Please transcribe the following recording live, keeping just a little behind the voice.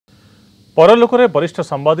परलोकरे वरिष्ठ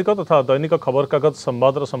सांबादिक तथा दैनिक खबर कागज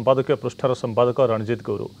संवादर संपादकीय पृष्ठार संपादक रणजित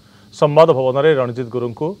गुरु संवाद भवन में रणजित गुरु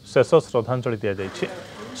को शेष श्रद्धांजलि दी जाइए।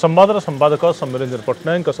 संवादर संपादक रंजन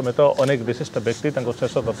पट्टनायक समेत अनेक विशिष्ट व्यक्ति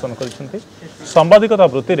शेष दर्शन कर सांबादिकता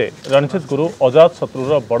वृत्ति में रणजित गुरु अजात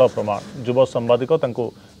शत्रुर बड़ प्रमाण। युव सांबादिक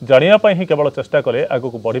जानापी ही केवल चेष्टा कले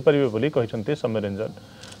आगक बढ़ी पारे कहते रंजन।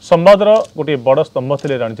 संवादर गोटे बड़ स्तंभ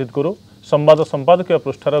थे रणजित गुरु। संवाद संपादकीय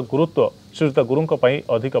पृष्ठार गुरुत्व श्रीयुत गुरुंक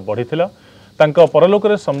अधिक बढ़ी परलोक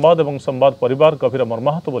में संवाद और संवाद परिवार गभीर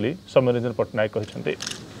मर्माहत बोली रंजन पट्टनायक कहते।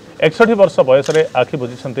 61 वर्ष बयस आखि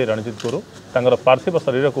बुझी रणजित गुरु। तांकर पार्थिव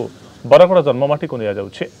शरीर को बरगड़ जन्ममाटी को निया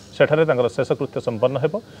शेषकृत्य संपन्न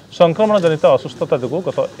हो। संक्रमण जनित असुस्थता जो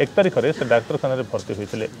गत 1 तारिख में से डाक्तखाना भर्ती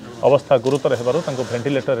होते अवस्था गुरुतर हो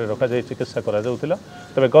भेंटिलेटर में रखा चिकित्सा करा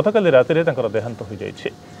तेज गतकाली राति देहांत हो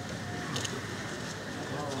जाइए।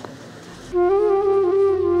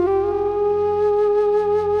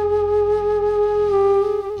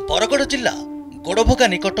 बरगड़ जिला गोड़भगा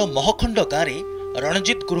निकट महखंड गाँव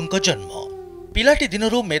रणजित गुरुंक जन्म। पिलाटी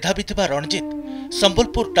दिनरू मेधावी थिबा रणजित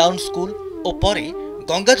संबलपुर टाउन स्कूल और परे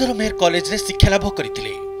गंगाधर मेहर कॉलेज रे शिक्षा लाभ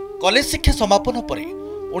करथिले। कॉलेज शिक्षा समापन परे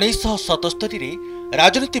 1977 रे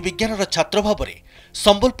राजनीति विज्ञान छात्र भाव में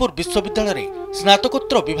संबलपुर विश्वविद्यालय रे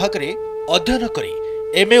स्नातकोत्तर विभाग रे अध्ययन करी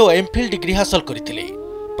एमए और एमफिल डिग्री हासिल करथिले।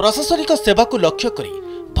 प्रशासनिक सेवा को लक्ष्य करी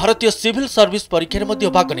भारतीय सिविल सर्विस परीक्षा मध्ये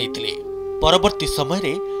भाग नैथिले। परवर्ती समय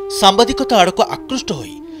रे सांबादिकता आड़क आकृष्ट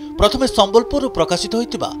होई प्रथमे संबलपुर प्रकाशित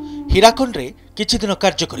होइतिबा हीराखंड रे किछि दिन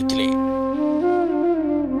कार्य करथिले।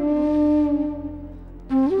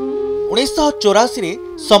 1984 रे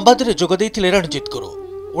संवाद रे जोग दैथिले रणजित गुरु।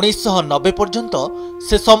 1990 पर्यंत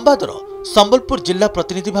से संवादर संबलपुर जिला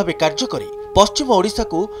प्रतिनिधि भावे कार्य करी पश्चिम ओडिशा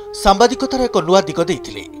को सांबादिकतार एक नुआ दिग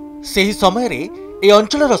दैथिले। सेही समय रे ए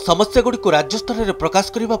अंचलर समस्या गुडी को राज्य स्तर रे प्रकाश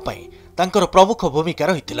करिबा पई तांकर प्रमुख भूमिका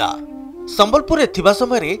रहितिला। संबलपुर रे थिबा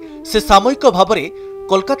समय रे से सामयिक भाव में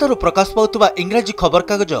कोलकाता प्रकाश पाउतबा इंग्राजी खबर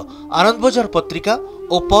कागज आनंद बजार पत्रिका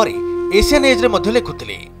और परे एशियन एज रे मध्य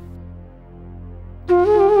लेखुतिले।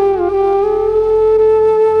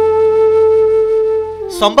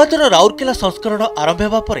 संवादर राउरकेला संस्करण आरंभ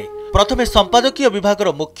हेबा परे प्रथमे संपादकीय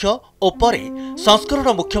विभागर मुख्य और परे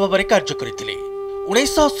संस्करण मुख्य भाव में कार्य करथिले।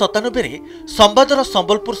 1997 रे संवादर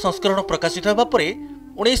संबलपुर संस्करण प्रकाशित हेबा परे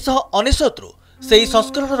 1999 रु सेही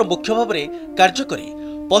संस्करणर मुख्य भाव में कार्य करी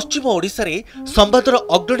पश्चिम ओडिशा रे संवादर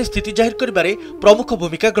अग्रणी स्थिति जाहिर करिबारे प्रमुख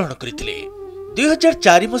भूमिका ग्रहण करथिले।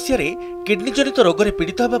 2004 मसीह रे किडनी जनित रोग रे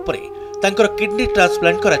पीड़ित हेबा परे तांकर किडनी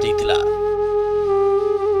ट्रांसप्लांट करा जायतिला।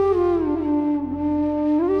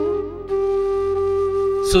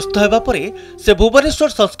 सुस्थ हेबा परे से भुवनेश्वर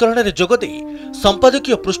संस्करण रे जोग दे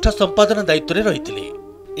संपादकीय पृष्ठा संपादन दायित्व रे रहिथिले।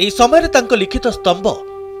 एही समय रे तांकर लिखित स्तंभ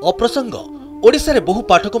अप्रसंग ओडिशा रे बहु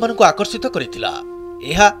पाठक मानकु आकर्षित करिथिला।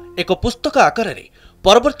 एहा एक पुस्तक आकार रे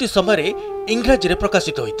परवर्ती समय रे इंग्राजी रे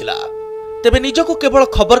प्रकाशित होइतिला। तेबे निजको केवल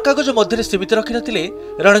खबर कागज मध्य सीमित रखि नथिले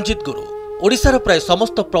रणजित गुरु। ओडिशार प्राय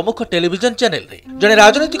समस्त प्रमुख टेलीविजन चैनल रे जने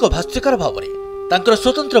राजनैतिक भाष्यकार भाव में तांकर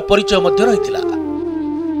स्वतंत्र परिचय मध्य रहितिला।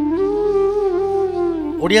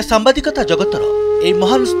 ओडिया सांबादिकता जगतर एई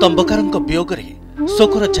महान स्तंभकारक वियोग रे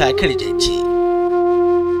शोकर छाया खेली जाइछि।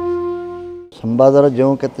 संवादर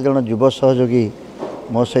जो केते जन युव सहयोगी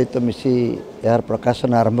मो सहित मिसी यार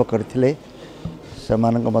प्रकाशन आरंभ करथिले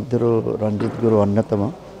सेमानक मध्यरु रणजित गुरु अन्यतम।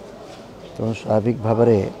 तो स्वाभाविक भाव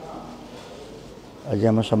में आज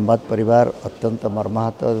आम संवाद परिवार अत्यंत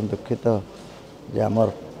मर्माहत और दुखित जे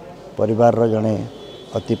आमर परिवार जड़े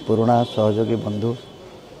अति पुराणा सहयोगी बंधु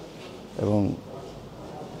एवं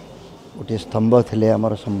गोटे स्तंभ थिले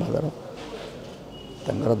आमर संवादर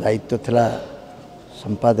तांकर दायित्व थिला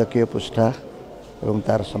संपादकीय पृष्ठा एवं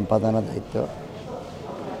तार संपादन दायित्व।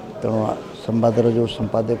 तेणु संवादर जो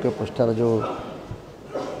संपादकीय पृष्ठार जो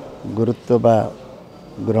गुरुत्व बा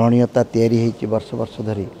ग्रहणीयता तैयारी होती वर्ष वर्ष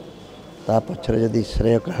धरी ता पछरे जदि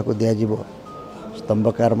श्रेय क्या दिज्व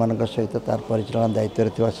स्तंभकार मान सहित तार परिचालन दायित्व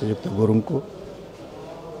थिबा श्रीयुक्त गुरु को।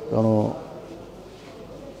 तेणु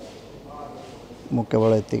मु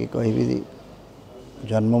केवल एति कहबी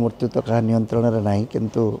जन्म मृत्यु तो क्या नियंत्रण में नहीं,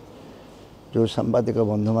 किंतु जो सांबादिक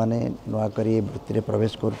बंधु माने नुआ करी वृत्ति में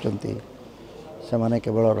प्रवेश करुचंती से माने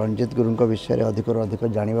केवल रणजित गुरुंक विषय अधिक अधिक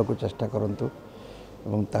जानवा को चेष्टा करंतु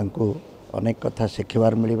एवं तांको अनेक कथा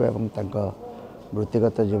शिखबार मिलिबा एवं तांका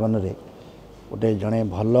वृत्तिगत जीवन रे गोटे जड़े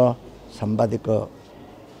भल सांबादिक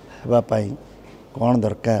हेबा पई कौन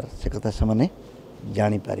दरकार से कथा से माने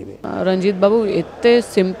जानी पारिबे। रंजीत बाबू एते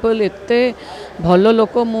सिंपल एते भल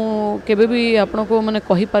लोक मु केबे भी आपण को माने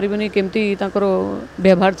कहि पारिबनी केमती तांकर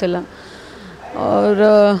व्यवहार चला और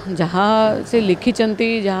जहाँ से लिखिचंती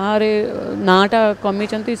जहाँ रे नाटा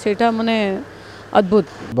कमीचंती सेटा माने अद्भुत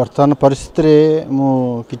बर्तमान परिस्थिति मु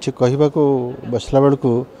किछि कहबाको बसला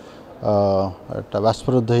बेलू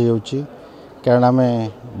बाष्परुद्ध हो कारण आम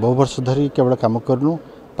बहु वर्ष धरी केवल कम करूँ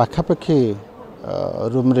पाखापाखि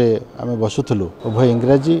रूम रे आम बसुलु उभय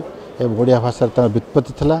इंग्राजी एवं ओडिया भाषा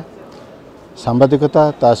व्युत्पत्ति था सांबादिकता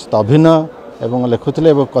ता सहित अभिनय एवं लिखुले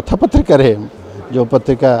एवं कथा पत्रिका जो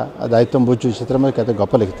पत्रिका दायित्व बुझू से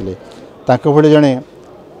गप लिखिले भली जड़े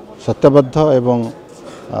सत्यबद्ध एवं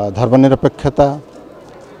धर्मनिरपेक्षता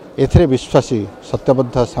एथिरे विश्वासी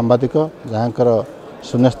सत्यबद्ध सांबादिक जहाँकर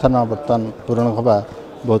शून्यस्थान बर्तमान पूरण हवा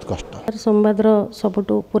बहुत कष्ट। संवादर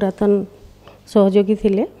सबुठु पुरातन सहयोगी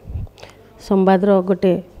थिले संवादर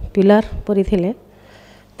गोटे पिलार परी थिले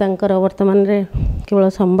तांकर वर्तमान रे केवल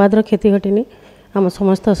संवादर क्षति घटिनी आम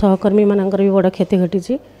समस्त सहकर्मी मानकर भी बड़ क्षति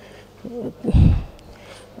घटी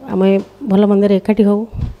आम भल मंदे एकाठी हो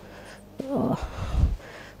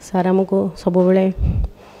सार आमको सब बेले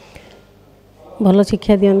भल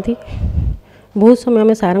शिक्षा दियंती बहुत समय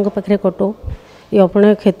आम सार पाखे कटो ये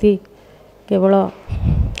अपने क्षति केवल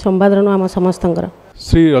संवाद आम समस्त।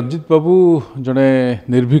 श्री रंजित बाबू जड़े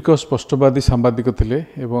निर्भीक स्पष्टवादी सांबादिक थे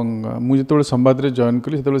एवं मुझे संवाद रे जॉइन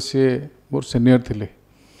कली से सी मोर सीनियर थे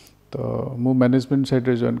तो मु मैनेजमेंट साइड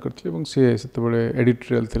रे जॉइन करती सी से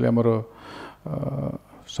एडिटोरियल थे आमर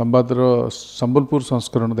संवादर संबलपुर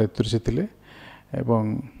संस्करण दायित्व से थे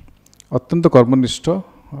एवं अत्यंत कर्मनिष्ठ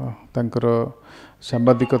तांकर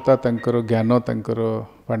सांबादिकता तांकर ज्ञान तांकर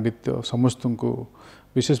पांडित्य समस्त को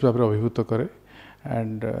विशेष भाव में अभिभूत करे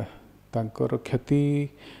एंड तांकर ख्याति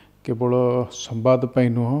केवल संवाद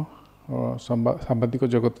नुह सांबादिक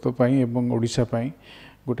जगत एवं ओडिशा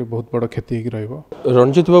गोटे बहुत बड़ ख्याति रहिबो।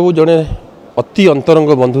 रंजित बाबू जड़े अति अंतरंग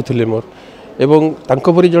बंधु थिले मोर एवं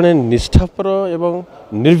तांको परि जड़े निष्ठापर एवं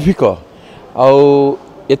निर्भीक आउ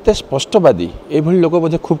एते स्पष्टवादी एभली लोक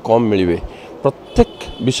बोधे खूब कम मिलिबे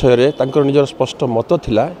प्रत्येक विषय रे तांकर निजर स्पष्ट मत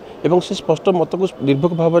थिला एवं से स्पष्ट मत को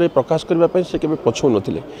निर्भीक भाव में प्रकाश करने से केवे पछौ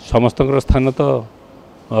नथिले। समस्त स्थान तो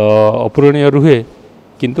अपूरणीय रुहे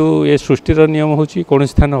किंतु ये सृष्टिर नियम होची कौन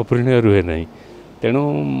स्थान अपूरणीय रुहे नहीं तेणु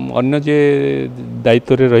अन्य जे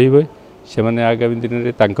दायित्व रे रहिबे से माने आगामी दिन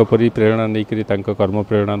में तांको परि प्रेरणा नहीं करी तांको कर्म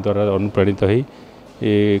प्रेरणा द्वारा अनुप्राणित होई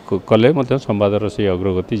कले मध्य संवादर से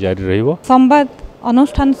अग्रगति जारी रहिबो। संवाद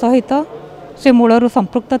अनुष्ठान सहित से मूलरू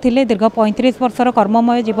संपृक्त थिले दीर्घ 35 वर्षर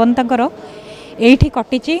कर्ममय जीवन तांकर एठी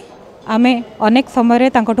कटिची आमे अनेक समय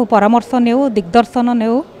तांकठू परामर्श नेउ दिग्दर्शन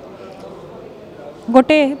नेउ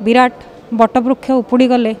गोटे विराट बटवृक्ष उपुड़ी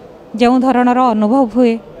गले जो धरणर अनुभव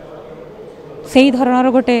हुए से ही धरणर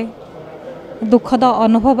गोटे दुखद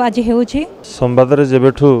अनुभव आज हेउछि। संवाद रे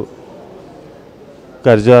जेबेठू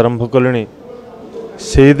कार्य आरंभ कलेनी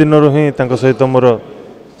से दिन ही तांको सहित मोर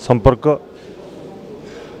संपर्क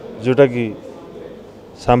जोटा कि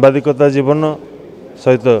सांबादिकता जीवन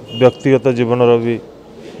सहित व्यक्तिगत जीवन भी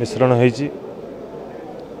मिश्रण होइछि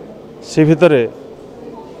से भितरे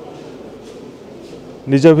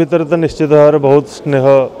निज भितर तो निश्चित भाव बहुत स्नेह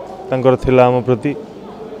तांकर थिला आम प्रति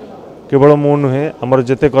केवल मु नुहे आमर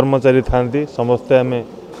जेते कर्मचारी थांती समस्ते आम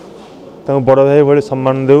बड़ भाई भाई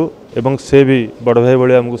सम्मान देउ एवं से भी बड़ भाई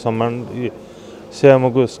भाई आमको सम्मान से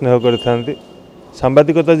आमको स्नेह करि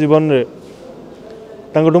सांबादिकता जीवन रे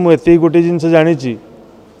तांकठू मु एति गोटे जिनस जानी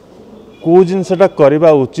कौ जिनसटा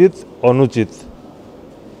करवा उचित अनुचित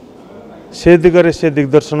से दिगरे से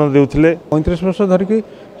दिग्दर्शन देउथिले। 35 वर्ष धरिकी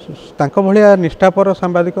तांको भलिया निष्ठापर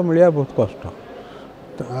सांबादिक मिलिया बहुत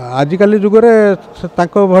कष्ट आजिकाली जुगरे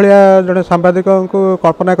तांको भलिया जड़े सांबादिक को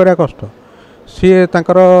कल्पना करिया कष्ट सी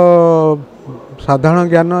तांकर साधारण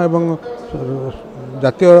ज्ञान एवं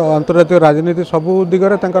जातीय अंतर्जातीय राजनीति सबू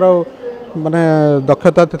दिगरे तांकर माने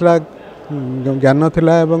दक्षता थिला ज्ञान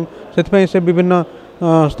थिला एवं सेथिपई से विभिन्न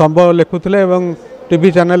स्तंभ लिखुले एवं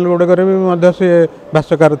टीवी चैनल गुड़कर भी से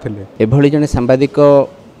भाष्यकार थिले। एभली जने सांबादिक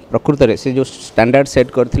प्रकृत में से जो स्टैंडर्ड सेट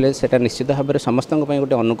करथिले सेटा निश्चित भाव में समस्त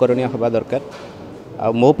गोटे अनुकरणीय हवा दरकार आ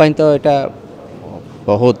मो पाई तो यहाँ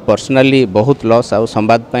बहुत पर्सनाली बहुत लॉस आ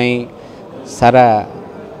संवाद पाई सारा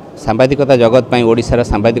सांबादिकता जगत पाई ओडिशार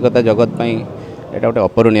सांबादिकता जगत पाई एटा गोटे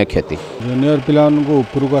अपरणीय क्षति। जूनियर पिला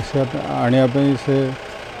उपरको आने से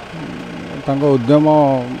तांको उद्यम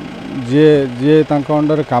जे जे तांको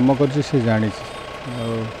अंडर काम करछि से जानी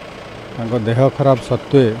तांको देह खराब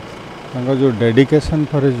सत्वे तांको जो डेडिकेशन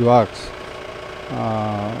फॉर हिज वर्क्स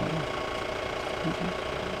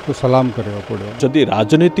तो सलाम करेगा पड़ो। जदि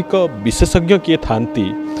राजनीतिक विशेषज्ञ किए थांती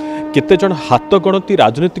केतेजन हाथ गणती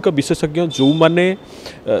राजनीतिक विशेषज्ञ जो माने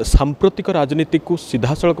सांप्रतिक राजनीति को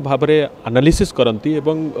सीधासलख भाव में आनालिसिस करती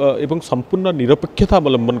एवं संपूर्ण निरपेक्षता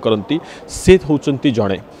अवलंबन करती से होचंती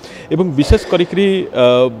जड़े एवं विशेष करी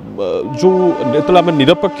जो जो आम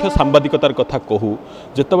निरपेक्ष सांबादिकतार कथा कहूँ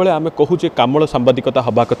जितेबाला आम कहूँ जे कामल सांबादिकता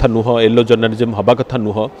हवा कथा नुह येलो जर्नालिज्म हवा कथा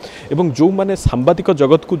नुह एवं जो माने सांबादिक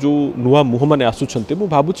जगत को जो नुआ मुह मैंने आसुंच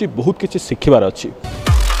मुझे बहुत किसी शिखबार अच्छी।